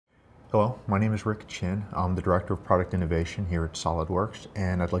Hello, my name is Rick Chin. I'm the Director of Product Innovation here at SolidWorks,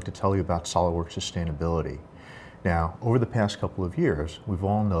 and I'd like to tell you about SolidWorks Sustainability. Now, over the past couple of years, we've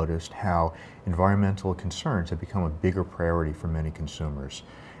all noticed how environmental concerns have become a bigger priority for many consumers.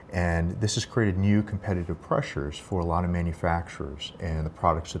 And this has created new competitive pressures for a lot of manufacturers and the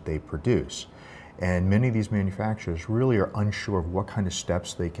products that they produce. And many of these manufacturers really are unsure of what kind of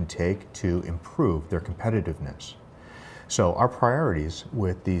steps they can take to improve their competitiveness. So our priorities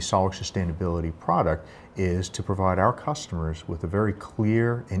with the SolidWorks Sustainability product is to provide our customers with a very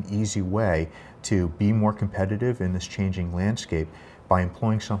clear and easy way to be more competitive in this changing landscape by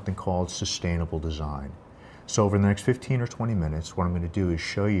employing something called sustainable design. So over the next 15 or 20 minutes, what I'm going to do is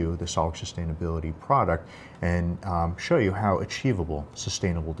show you the SolidWorks Sustainability product and show you how achievable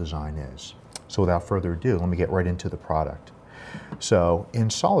sustainable design is. So without further ado, let me get right into the product. So in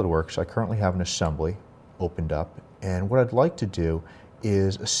SolidWorks, I currently have an assembly opened up, and what I'd like to do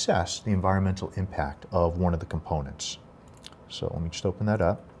is assess the environmental impact of one of the components. So let me just open that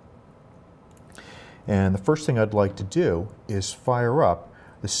up. And the first thing I'd like to do is fire up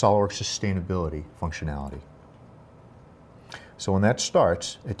the SolidWorks Sustainability functionality. So when that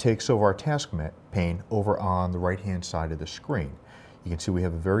starts, it takes over our task pane over on the right-hand side of the screen. You can see we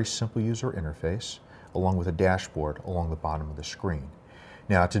have a very simple user interface along with a dashboard along the bottom of the screen.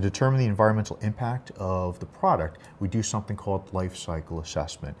 Now, to determine the environmental impact of the product, we do something called Lifecycle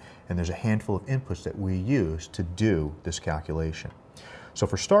Assessment, and there's a handful of inputs that we use to do this calculation. So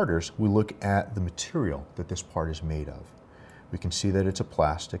for starters, we look at the material that this part is made of. We can see that it's a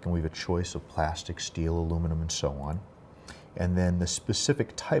plastic, and we have a choice of plastic, steel, aluminum, and so on. And then the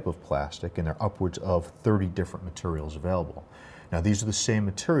specific type of plastic, and there are upwards of 30 different materials available. Now, these are the same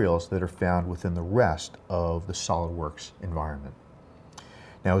materials that are found within the rest of the SolidWorks environment.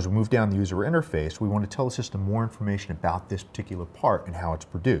 Now, as we move down the user interface, we want to tell the system more information about this particular part and how it's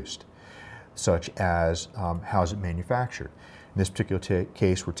produced, such as how is it manufactured. In this particular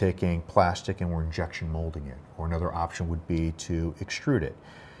case, we're taking plastic and we're injection molding it, or another option would be to extrude it.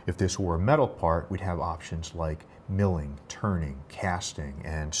 If this were a metal part, we'd have options like milling, turning, casting,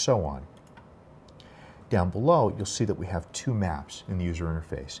 and so on. Down below, you'll see that we have two maps in the user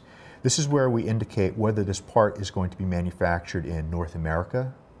interface. This is where we indicate whether this part is going to be manufactured in North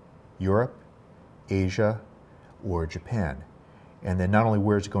America, Europe, Asia, or Japan. And then not only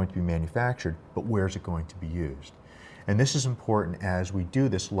where is it going to be manufactured, but where is it going to be used. And this is important as we do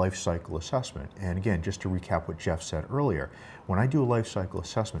this life cycle assessment. And again, just to recap what Jeff said earlier, when I do a life cycle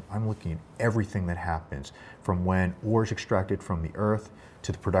assessment, I'm looking at everything that happens from when ore is extracted from the earth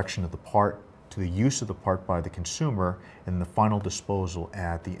to the production of the part, to the use of the part by the consumer, and the final disposal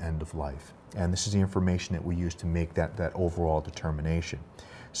at the end of life. And this is the information that we use to make that overall determination.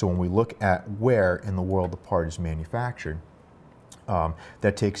 So when we look at where in the world the part is manufactured,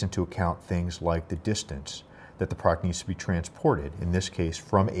 that takes into account things like the distance that the product needs to be transported, in this case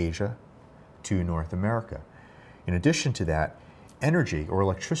from Asia to North America. In addition to that, energy or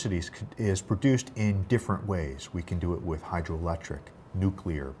electricity is produced in different ways. We can do it with hydroelectric,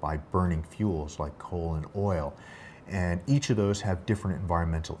 nuclear, by burning fuels like coal and oil, and each of those have different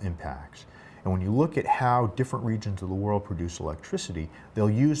environmental impacts. And when you look at how different regions of the world produce electricity, they'll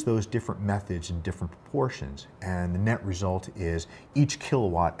use those different methods in different proportions, and the net result is each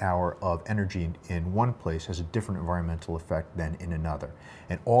kilowatt hour of energy in one place has a different environmental effect than in another.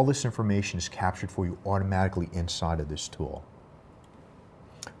 And all this information is captured for you automatically inside of this tool.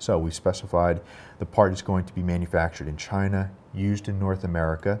 So we specified the part is going to be manufactured in China, used in North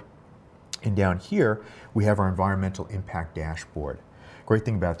America, and down here we have our environmental impact dashboard. Great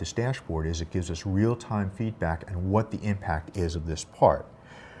thing about this dashboard is it gives us real-time feedback on what the impact is of this part.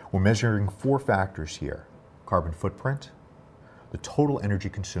 We're measuring 4 factors here: carbon footprint, the total energy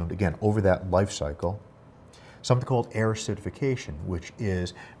consumed, again, over that life cycle, something called air acidification, which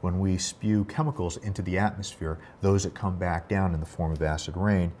is when we spew chemicals into the atmosphere, those that come back down in the form of acid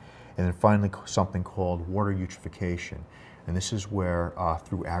rain, and then finally something called water eutrophication. And this is where,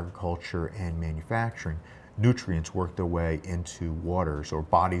 through agriculture and manufacturing, nutrients work their way into waters or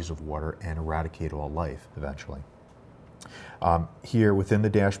bodies of water and eradicate all life eventually. Here within the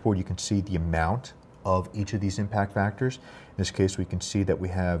dashboard, you can see the amount of each of these impact factors. In this case, we can see that we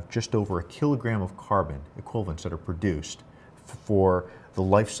have just over a kilogram of carbon equivalents that are produced for the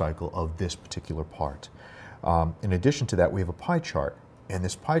life cycle of this particular part. In addition to that, we have a pie chart, and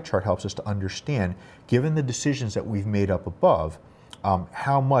this pie chart helps us to understand, given the decisions that we've made up above,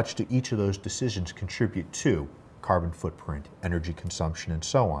 how much do each of those decisions contribute to carbon footprint, energy consumption, and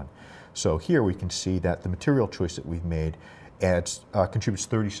so on. So here we can see that the material choice that we've made contributes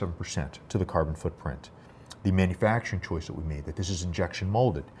 37% to the carbon footprint. The manufacturing choice that we made, that this is injection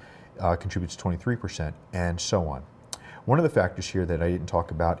molded, contributes 23%, and so on. One of the factors here that I didn't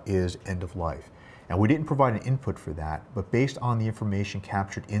talk about is end of life. And we didn't provide an input for that, but based on the information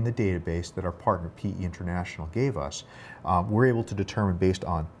captured in the database that our partner PE International gave us, we're able to determine based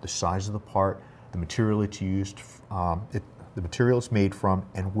on the size of the part, the material it's used, the material it's made from,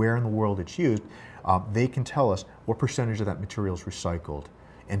 and where in the world it's used, they can tell us what percentage of that material is recycled,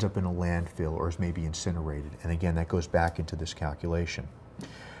 ends up in a landfill, or is maybe incinerated. And again, that goes back into this calculation.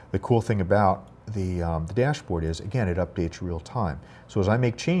 The cool thing about the dashboard is, again, it updates real time. So as I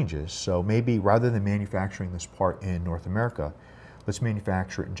make changes, so maybe rather than manufacturing this part in North America, let's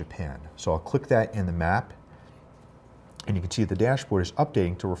manufacture it in Japan. So I'll click that in the map, and you can see the dashboard is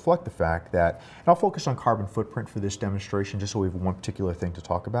updating to reflect the fact that, and I'll focus on carbon footprint for this demonstration just so we have one particular thing to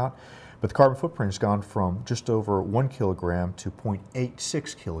talk about, but the carbon footprint has gone from just over 1 kilogram to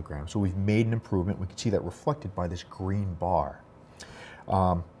 0.86 kilograms. So we've made an improvement. We can see that reflected by this green bar.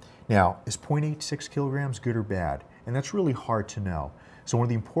 Now, is 0.86 kilograms good or bad? And that's really hard to know. So one of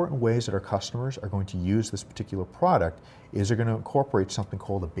the important ways that our customers are going to use this particular product is they're going to incorporate something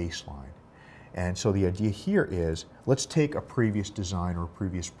called a baseline. And so the idea here is, let's take a previous design or a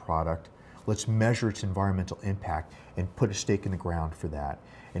previous product, let's measure its environmental impact and put a stake in the ground for that.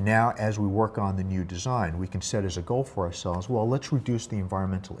 And now as we work on the new design, we can set as a goal for ourselves, well, let's reduce the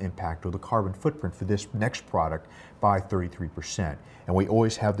environmental impact or the carbon footprint for this next product by 33%. And we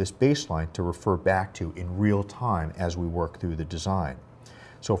always have this baseline to refer back to in real time as we work through the design.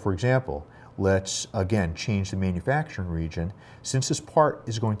 So for example, let's again change the manufacturing region. Since this part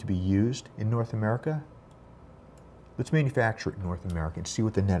is going to be used in North America, let's manufacture it in North America and see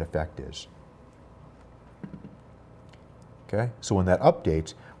what the net effect is. Okay, so when that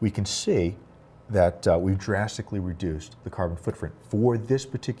updates, we can see that we've drastically reduced the carbon footprint for this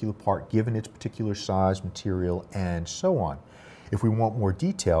particular part, given its particular size, material, and so on. If we want more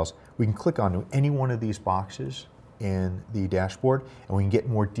details, we can click on any one of these boxes in the dashboard, and we can get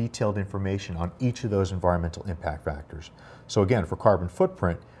more detailed information on each of those environmental impact factors. So again, for carbon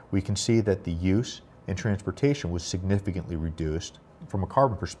footprint, we can see that the use and transportation was significantly reduced from a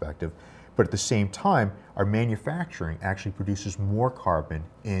carbon perspective, but at the same time, our manufacturing actually produces more carbon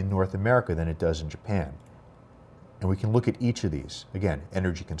in North America than it does in Japan. And we can look at each of these. Again,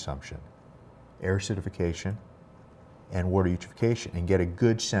 energy consumption, air acidification, and water eutrophication, and get a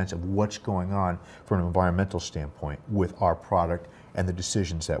good sense of what's going on from an environmental standpoint with our product and the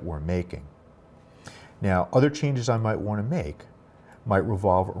decisions that we're making. Now, other changes I might want to make might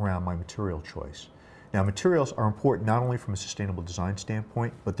revolve around my material choice. Now, materials are important not only from a sustainable design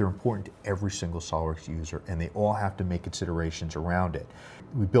standpoint, but they're important to every single SolidWorks user, and they all have to make considerations around it.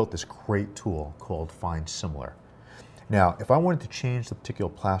 We built this great tool called Find Similar. Now, if I wanted to change the particular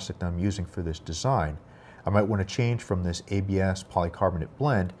plastic that I'm using for this design, I might want to change from this ABS polycarbonate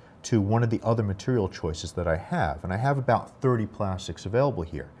blend to one of the other material choices that I have. And I have about 30 plastics available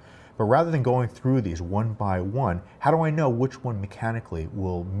here. But rather than going through these one by one, how do I know which one mechanically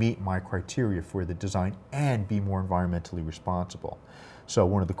will meet my criteria for the design and be more environmentally responsible? So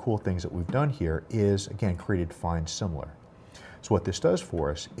one of the cool things that we've done here is, again, created Find Similar. So what this does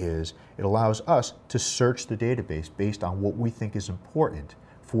for us is it allows us to search the database based on what we think is important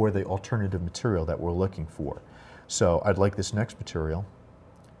for the alternative material that we're looking for. So I'd like this next material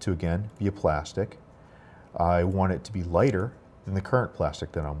to, again, be a plastic. I want it to be lighter than the current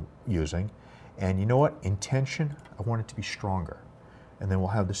plastic that I'm using. And you know what? In tension, I want it to be stronger. And then we'll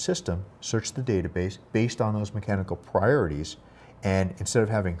have the system search the database based on those mechanical priorities. And instead of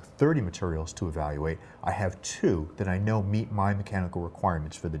having 30 materials to evaluate, I have 2 that I know meet my mechanical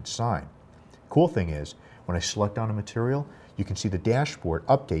requirements for the design. Cool thing is, when I select on a material, you can see the dashboard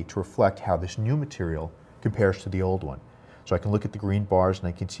update to reflect how this new material compares to the old one. So I can look at the green bars and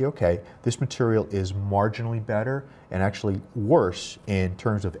I can see, okay, this material is marginally better and actually worse in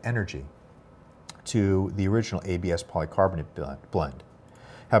terms of energy to the original ABS polycarbonate blend.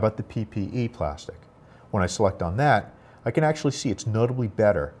 How about the PPE plastic? When I select on that, I can actually see it's notably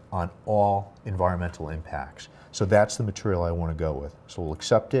better on all environmental impacts. So that's the material I want to go with. So we'll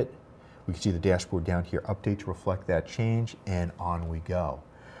accept it. We can see the dashboard down here, update to reflect that change, and on we go.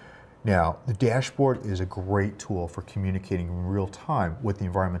 Now, the dashboard is a great tool for communicating in real time what the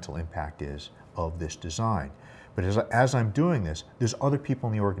environmental impact is of this design. But as I'm doing this, there's other people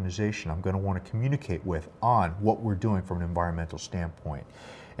in the organization I'm going to want to communicate with on what we're doing from an environmental standpoint.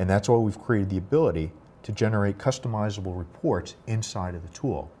 And that's why we've created the ability to generate customizable reports inside of the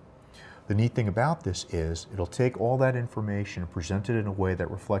tool. The neat thing about this is it'll take all that information and present it in a way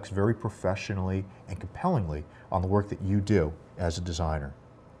that reflects very professionally and compellingly on the work that you do as a designer.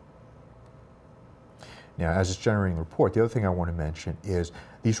 Now, as it's generating the report, the other thing I want to mention is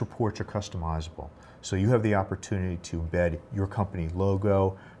these reports are customizable. So you have the opportunity to embed your company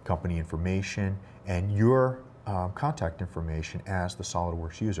logo, company information, and your contact information as the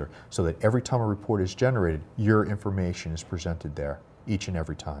SolidWorks user, so that every time a report is generated, your information is presented there each and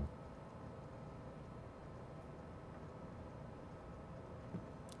every time.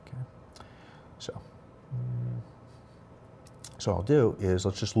 Okay. So I'll do is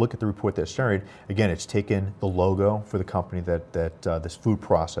let's just look at the report that's generated. Again, it's taken the logo for the company that this food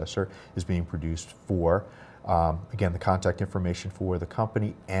processor is being produced for. Again, the contact information for the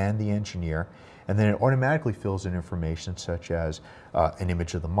company and the engineer. And then it automatically fills in information such as an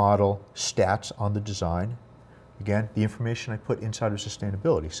image of the model, stats on the design. Again, the information I put inside of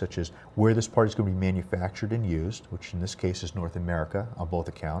sustainability, such as where this part is going to be manufactured and used, which in this case is North America on both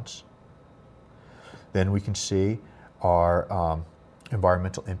accounts. Then we can see our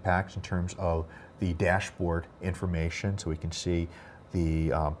environmental impacts in terms of the dashboard information, so we can see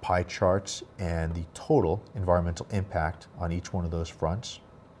the pie charts and the total environmental impact on each one of those fronts.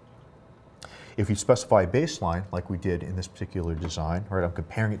 If you specify a baseline, like we did in this particular design, right, I'm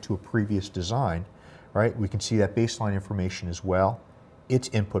comparing it to a previous design, right, we can see that baseline information as well, its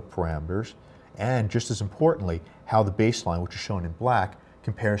input parameters, and just as importantly, how the baseline, which is shown in black,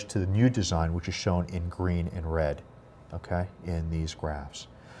 compares to the new design, which is shown in green and red, okay, in these graphs.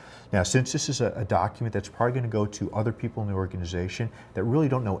 Now, since this is a document that's probably going to go to other people in the organization that really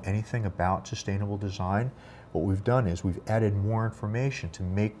don't know anything about sustainable design, what we've done is we've added more information to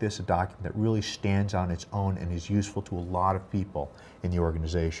make this a document that really stands on its own and is useful to a lot of people in the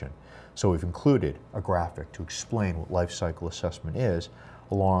organization. So we've included a graphic to explain what lifecycle assessment is,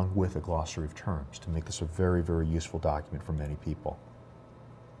 along with a glossary of terms to make this a very, very useful document for many people.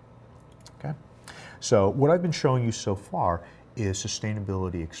 Okay. So what I've been showing you so far is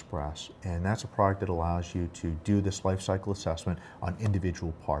Sustainability Express, and that's a product that allows you to do this life cycle assessment on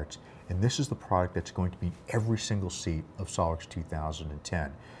individual parts. And this is the product that's going to be in every single seat of SolidWorks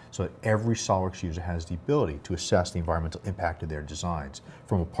 2010, so that every SolidWorks user has the ability to assess the environmental impact of their designs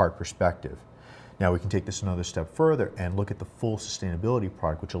from a part perspective. Now we can take this another step further and look at the full sustainability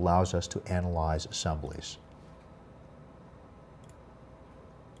product, which allows us to analyze assemblies.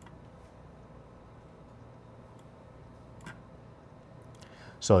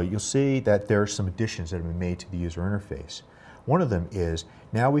 So you'll see that there are some additions that have been made to the user interface. One of them is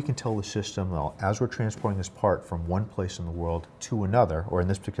now we can tell the system, well, as we're transporting this part from one place in the world to another, or in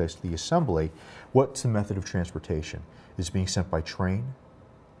this particular case, the assembly, what's the method of transportation? Is it being sent by train,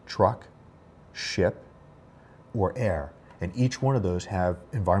 truck, ship, or air? And each one of those have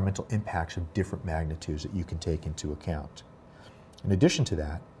environmental impacts of different magnitudes that you can take into account. In addition to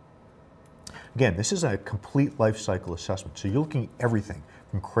that, again, this is a complete life cycle assessment. So you're looking at everything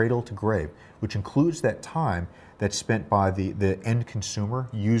from cradle to grave, which includes that time that's spent by the end consumer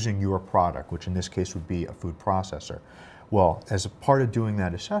using your product, which in this case would be a food processor. Well, as a part of doing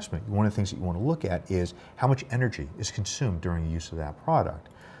that assessment, one of the things that you want to look at is how much energy is consumed during the use of that product.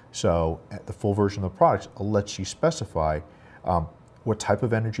 So the full version of the product lets you specify what type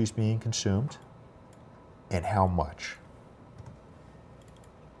of energy is being consumed and how much.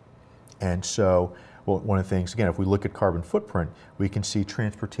 And so, well, one of the things, again, if we look at carbon footprint, we can see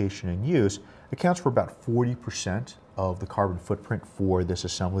transportation and use accounts for about 40% of the carbon footprint for this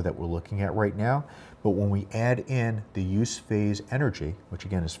assembly that we're looking at right now. But when we add in the use phase energy, which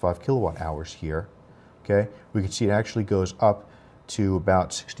again is 5 kilowatt hours here, okay, we can see it actually goes up to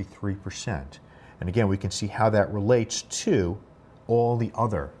about 63%. And again, we can see how that relates to all the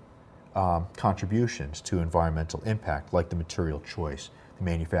other contributions to environmental impact, like the material choice, the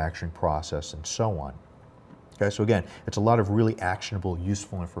manufacturing process, and so on. Okay, so again, it's a lot of really actionable,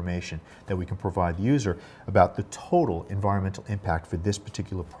 useful information that we can provide the user about the total environmental impact for this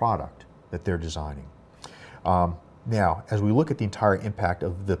particular product that they're designing. Now, as we look at the entire impact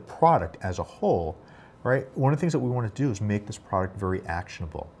of the product as a whole, right, one of the things that we want to do is make this product very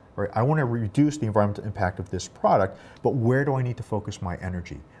actionable. Right? I want to reduce the environmental impact of this product, but where do I need to focus my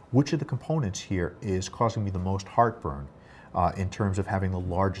energy? Which of the components here is causing me the most heartburn in terms of having the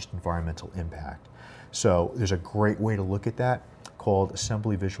largest environmental impact? So there's a great way to look at that called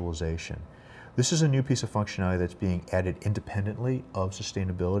assembly visualization. This is a new piece of functionality that's being added independently of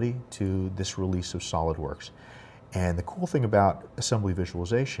sustainability to this release of SolidWorks. And the cool thing about assembly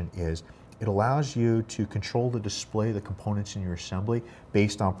visualization is it allows you to control the display of the components in your assembly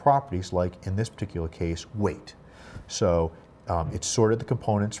based on properties like, in this particular case, weight. So it's sorted the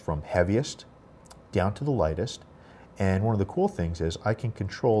components from heaviest down to the lightest. And one of the cool things is I can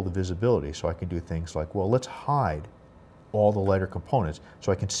control the visibility. So I can do things like, well, let's hide all the lighter components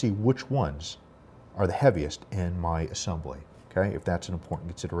so I can see which ones are the heaviest in my assembly, okay, if that's an important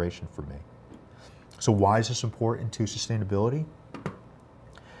consideration for me. So why is this important to sustainability?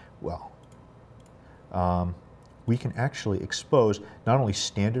 Well, we can actually expose not only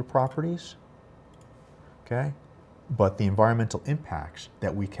standard properties, okay, but the environmental impacts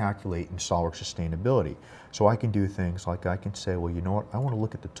that we calculate in SolidWorks Sustainability. So I can do things like I can say, well, you know what, I want to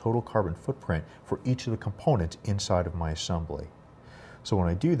look at the total carbon footprint for each of the components inside of my assembly. So when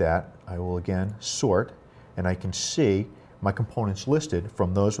I do that, I will again sort, and I can see my components listed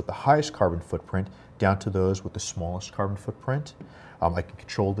from those with the highest carbon footprint down to those with the smallest carbon footprint. I can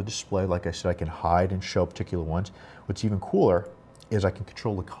control the display. Like I said, I can hide and show particular ones. What's even cooler is I can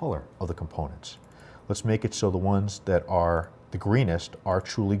control the color of the components. Let's make it so the ones that are the greenest are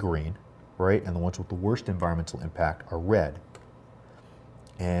truly green, right? And the ones with the worst environmental impact are red.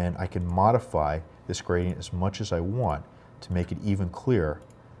 And I can modify this gradient as much as I want to make it even clearer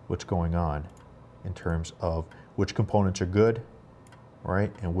what's going on in terms of which components are good,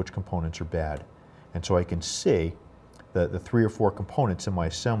 right, and which components are bad. And so I can see the 3 or 4 components in my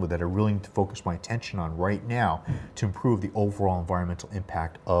assembly that I really need to focus my attention on right now to improve the overall environmental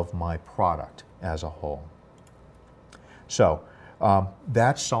impact of my product as a whole. So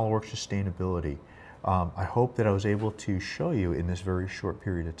that's SolidWorks Sustainability. I hope that I was able to show you in this very short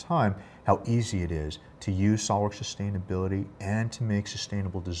period of time how easy it is to use SolidWorks Sustainability and to make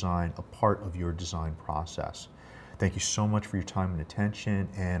sustainable design a part of your design process. Thank you so much for your time and attention,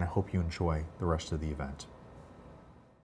 and I hope you enjoy the rest of the event.